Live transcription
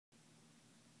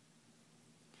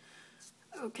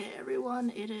Okay, everyone,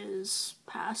 it is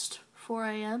past 4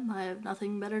 a.m. I have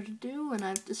nothing better to do, and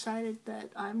I've decided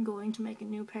that I'm going to make a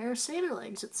new pair of Satyr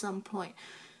legs at some point.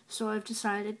 So I've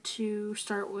decided to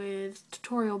start with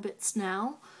tutorial bits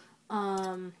now.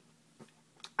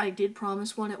 I did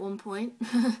promise one at one point,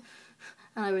 and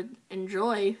I would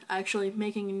enjoy actually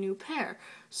making a new pair.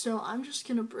 So I'm just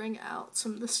going to bring out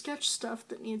some of the sketch stuff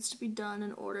that needs to be done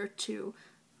in order to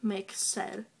make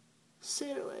said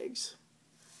Satyr legs.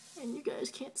 And you guys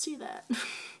can't see that.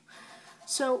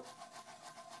 So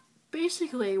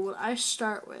basically what I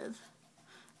start with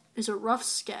is a rough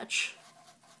sketch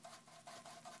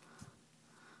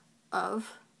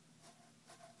of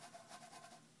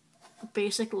a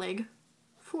basic leg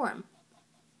form.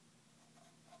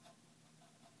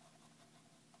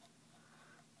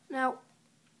 Now,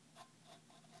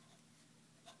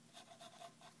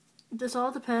 this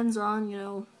all depends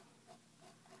on,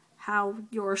 how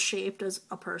you're shaped as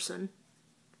a person.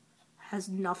 Has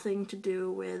nothing to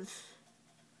do with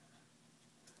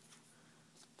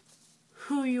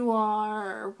who you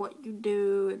are or what you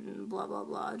do and blah blah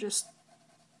blah. Just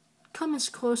come as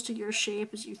close to your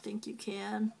shape as you think you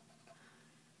can.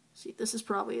 See, this is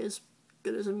probably as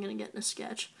good as I'm gonna get in a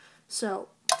sketch. So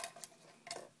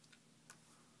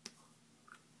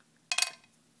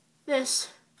this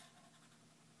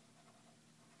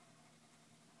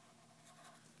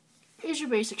is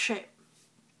your basic shape.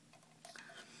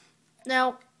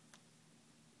 Now,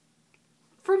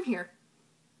 from here,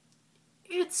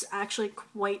 it's actually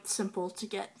quite simple to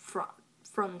get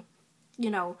from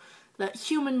that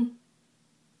human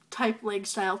type leg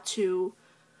style to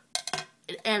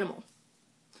an animal.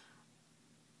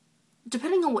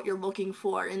 Depending on what you're looking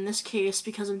for, in this case,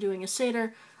 because I'm doing a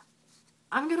satyr,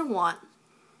 I'm going to want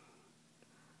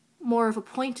more of a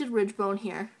pointed ridge bone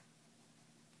here,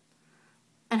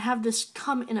 and have this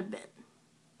come in a bit,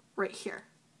 right here.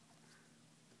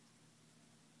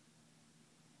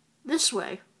 This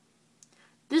way,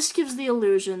 this gives the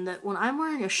illusion that when I'm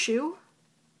wearing a shoe,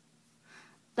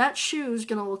 that shoe is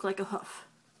going to look like a hoof.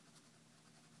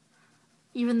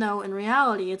 Even though in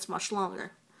reality it's much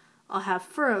longer. I'll have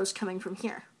furrows coming from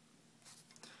here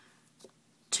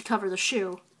to cover the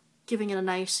shoe, giving it a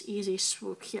nice, easy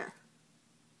swoop here.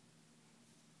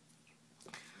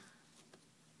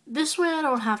 This way I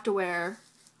don't have to wear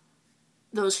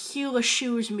those heelless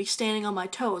shoes and be standing on my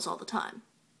toes all the time.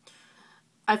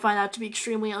 I find that to be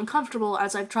extremely uncomfortable,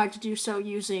 as I've tried to do so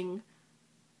using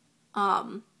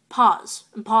paws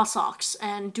and paw socks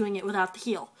and doing it without the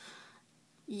heel.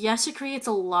 Yes, it creates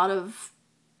a lot of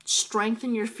strength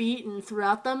in your feet and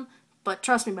throughout them, but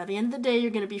trust me, by the end of the day,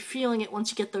 you're going to be feeling it once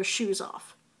you get those shoes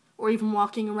off. Or even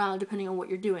walking around, depending on what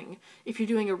you're doing. If you're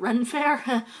doing a Ren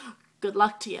fair, good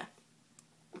luck to you.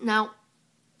 Now,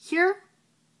 here,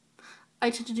 I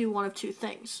tend to do one of two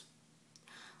things.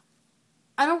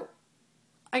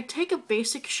 I take a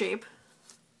basic shape,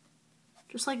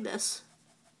 just like this,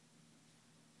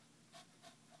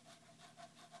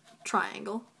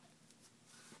 triangle,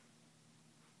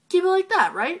 keep it like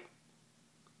that, right?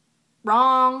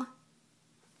 Wrong.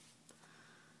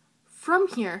 From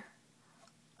here,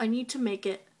 I need to make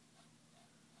it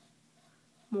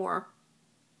more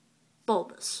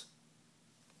bulbous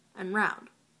and round,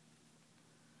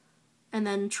 and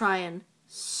then try and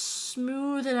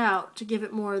smooth it out to give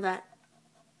it more of that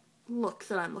look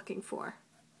that I'm looking for.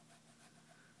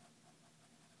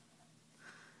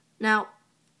 Now,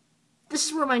 this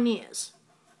is where my knee is.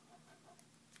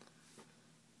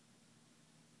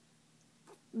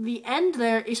 The end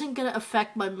there isn't going to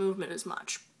affect my movement as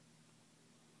much.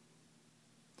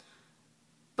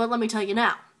 But let me tell you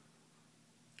now,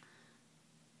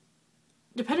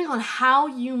 depending on how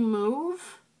you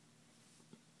move,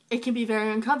 it can be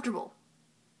very uncomfortable.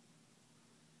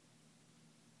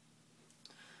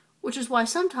 Which is why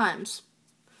sometimes,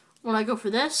 when I go for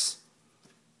this,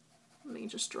 let me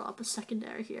just draw up a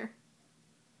secondary here.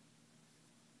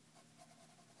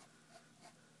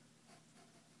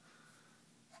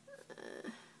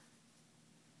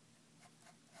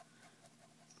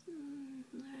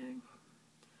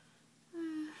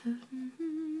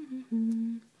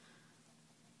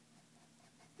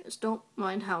 Just don't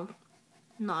mind how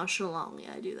nonchalantly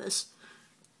I do this.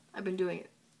 I've been doing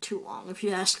it too long, if you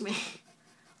ask me.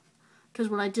 Because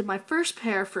when I did my first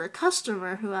pair for a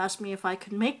customer who asked me if I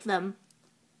could make them.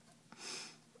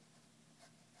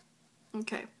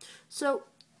 Okay, so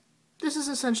this is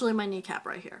essentially my kneecap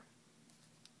right here.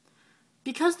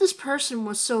 Because this person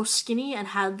was so skinny and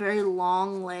had very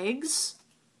long legs,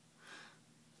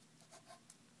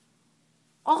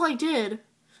 all I did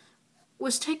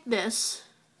was take this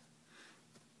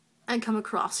and come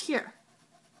across here.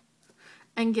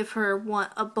 and give her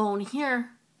a bone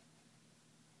here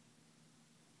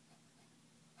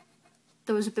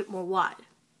that was a bit more wide,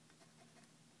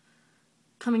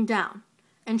 coming down,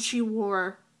 and she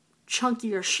wore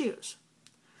chunkier shoes.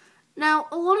 Now,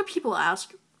 a lot of people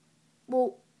ask,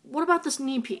 well, what about this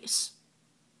knee piece?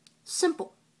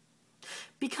 Simple.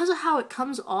 Because of how it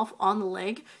comes off on the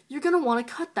leg, you're going to want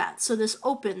to cut that so this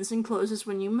opens and closes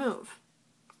when you move.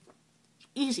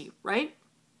 Easy, right?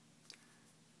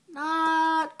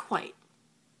 Not quite.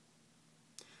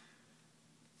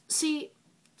 See,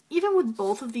 even with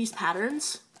both of these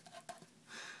patterns,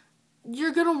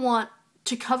 you're going to want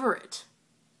to cover it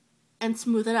and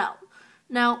smooth it out.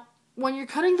 Now, when you're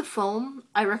cutting the foam,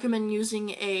 I recommend using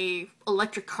a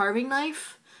electric carving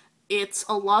knife. It's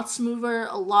a lot smoother,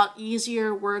 a lot easier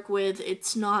to work with.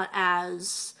 It's not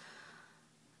as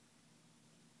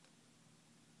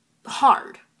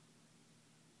hard.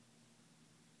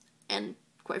 And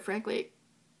quite frankly, it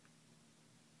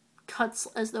cuts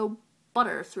as though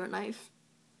butter through a knife.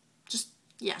 Just,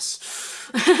 yes.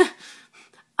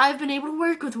 I've been able to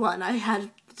work with one. I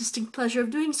had the distinct pleasure of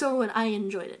doing so, and I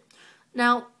enjoyed it.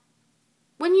 Now,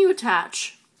 when you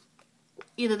attach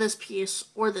either this piece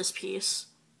or this piece,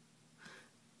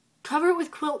 cover it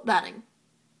with quilt batting.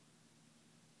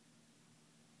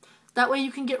 That way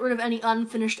you can get rid of any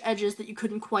unfinished edges that you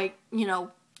couldn't quite,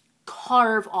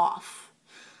 carve off.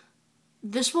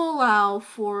 This will allow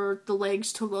for the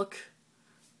legs to look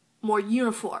more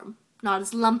uniform, not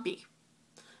as lumpy.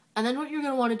 And then what you're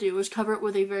going to want to do is cover it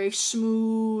with a very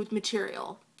smooth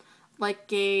material,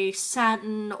 like a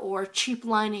satin or cheap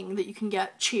lining that you can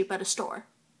get cheap at a store.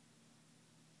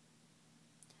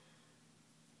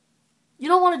 You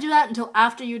don't want to do that until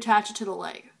after you attach it to the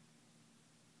leg.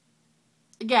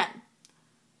 Again,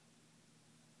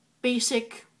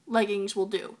 basic leggings will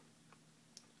do.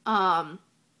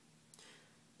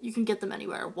 You can get them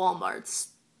anywhere. Walmart's,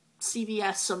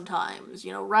 CVS sometimes,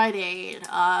 Rite Aid,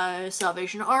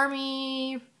 Salvation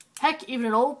Army, heck, even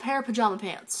an old pair of pajama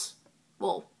pants.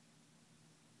 Well,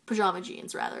 pajama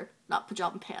jeans, rather. Not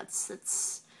pajama pants.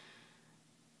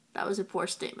 That was a poor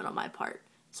statement on my part.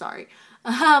 Sorry.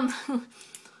 But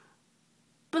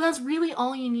that's really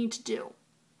all you need to do.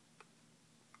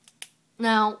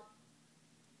 Now,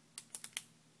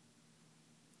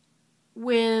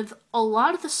 with a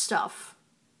lot of the stuff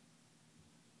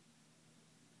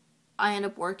I end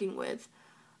up working with,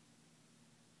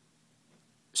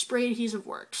 spray adhesive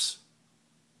works.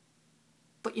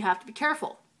 But you have to be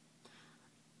careful.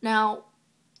 Now,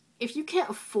 if you can't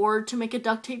afford to make a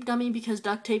duct tape dummy because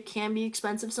duct tape can be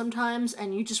expensive sometimes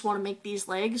and you just want to make these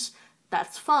legs,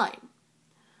 that's fine.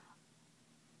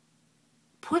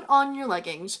 Put on your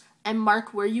leggings and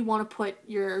mark where you want to put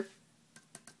your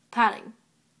padding.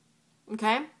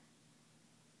 Okay?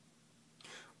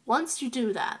 Once you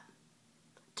do that,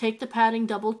 take the padding,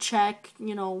 double check,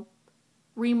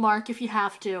 remark if you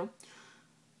have to,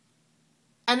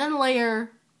 and then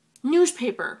layer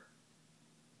newspaper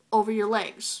over your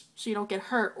legs so you don't get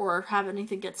hurt or have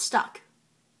anything get stuck.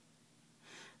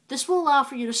 This will allow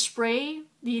for you to spray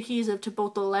the adhesive to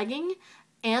both the legging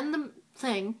and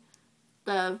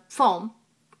the foam,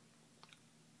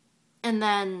 and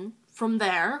then from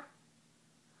there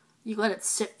you let it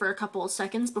sit for a couple of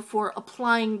seconds before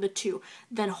applying the two.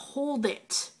 Then hold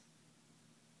it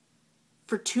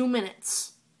for 2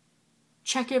 minutes.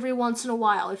 Check every once in a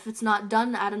while. If it's not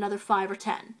done, add another 5 or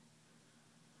 10.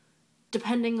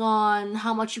 Depending on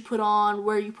how much you put on,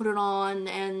 where you put it on,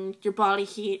 and your body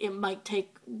heat, it might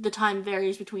take, the time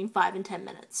varies between 5 and 10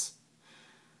 minutes.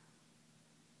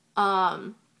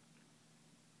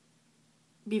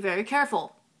 Be very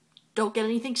careful. Don't get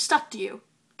anything stuck to you,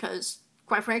 because,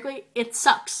 quite frankly, it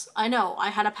sucks. I know,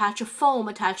 I had a patch of foam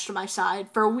attached to my side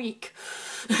for a week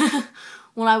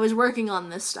when I was working on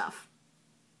this stuff.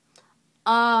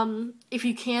 If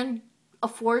you can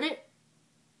afford it,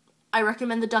 I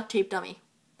recommend the duct tape dummy.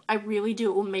 I really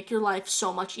do. It will make your life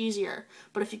so much easier.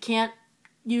 But if you can't,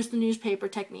 use the newspaper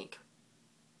technique.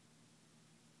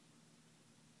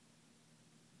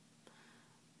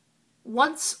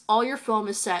 Once all your foam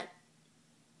is set,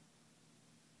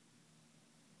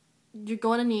 you're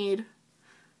going to need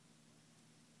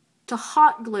to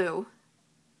hot glue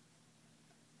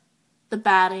the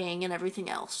batting and everything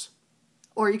else.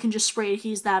 Or you can just spray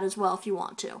adhese that as well if you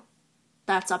want to.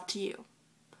 That's up to you.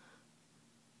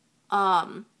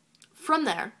 From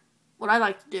there, what I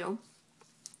like to do,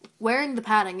 wearing the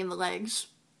padding in the legs,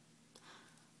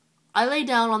 I lay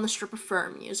down on the strip of fur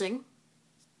I'm using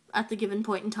at the given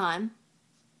point in time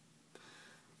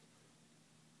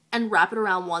and wrap it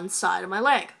around one side of my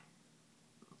leg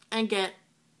and get,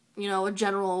 a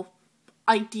general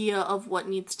idea of what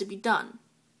needs to be done.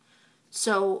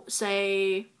 So,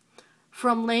 say,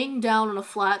 from laying down on a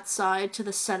flat side to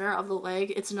the center of the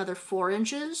leg, it's another 4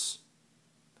 inches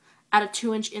at a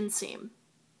 2-inch inseam.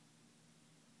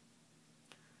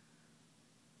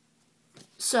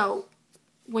 So,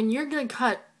 when you're going to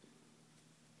cut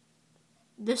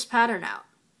this pattern out,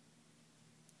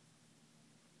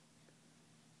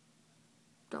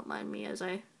 don't mind me as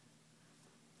I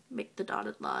make the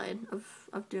dotted line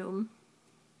of doom.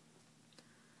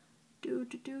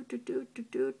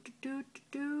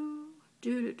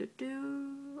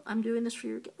 I'm doing this for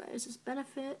your guys'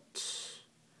 benefit.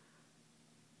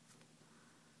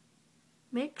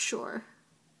 Make sure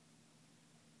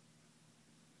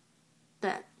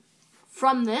that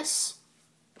from this,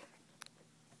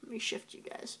 let me shift you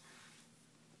guys,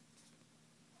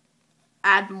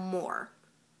 add more.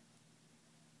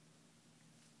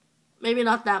 Maybe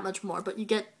not that much more, but you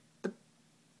get the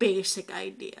basic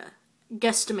idea.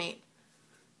 Guesstimate.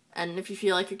 And if you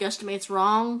feel like your guesstimate's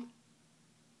wrong,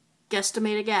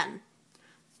 guesstimate again.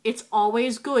 It's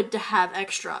always good to have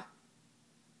extra.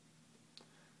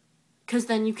 Because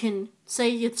then you can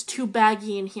say it's too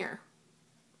baggy in here.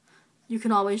 You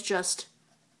can always just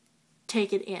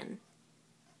take it in.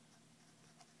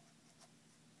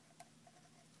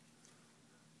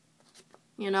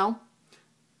 You know?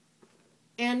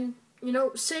 And, you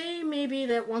know, say maybe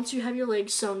that once you have your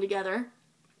legs sewn together,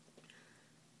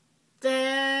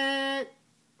 that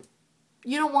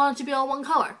you don't want it to be all one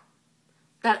color.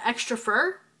 That extra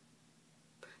fur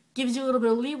gives you a little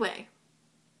bit of leeway.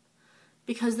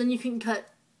 Because then you can cut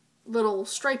little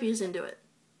stripies into it.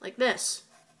 Like this.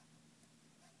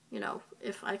 You know,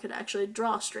 if I could actually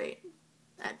draw straight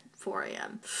at 4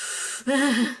 a.m.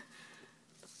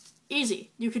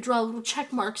 Easy. You could draw little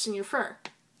check marks in your fur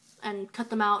and cut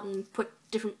them out and put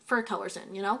different fur colors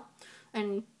in, you know?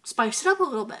 And spice it up a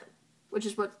little bit, which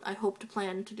is what I hope to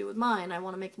plan to do with mine. I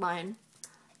want to make mine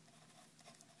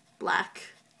black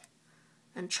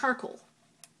and charcoal.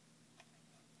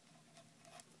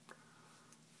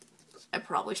 I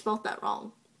probably spelt that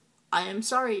wrong. I am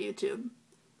sorry, YouTube.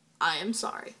 I am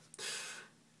sorry.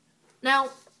 Now,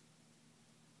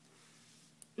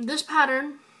 this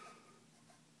pattern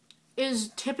is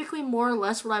typically more or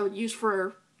less what I would use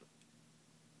for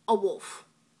a wolf.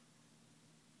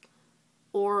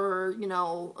 Or, you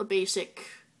know, a basic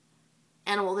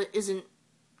animal that isn't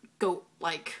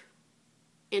goat-like.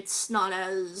 It's not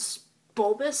as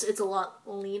bulbous, it's a lot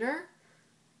leaner.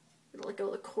 I'm gonna let go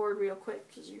of the cord real quick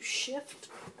because you shift.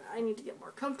 I need to get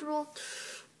more comfortable.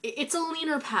 It's a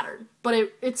leaner pattern, but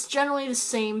it's generally the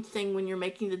same thing when you're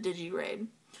making the digigrade.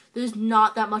 There's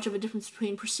not that much of a difference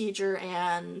between procedure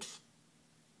and...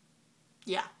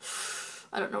 yeah.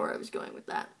 I don't know where I was going with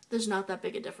that. There's not that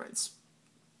big a difference.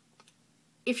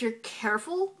 If you're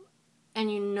careful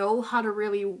and you know how to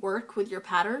really work with your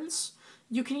patterns,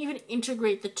 you can even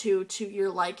integrate the two to your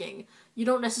liking. You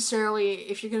don't necessarily,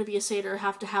 if you're going to be a satyr,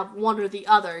 have to have one or the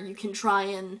other. You can try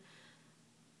and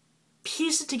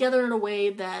piece it together in a way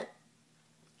that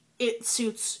it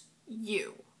suits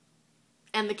you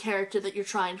and the character that you're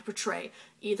trying to portray,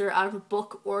 either out of a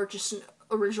book or just an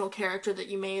original character that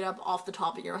you made up off the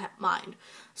top of your mind.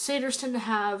 Satyrs tend to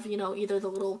have, you know, either the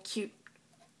little cute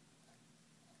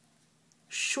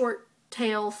short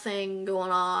tail thing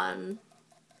going on,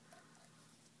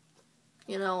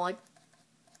 you know, like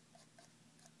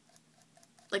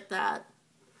that,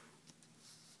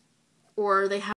 or they have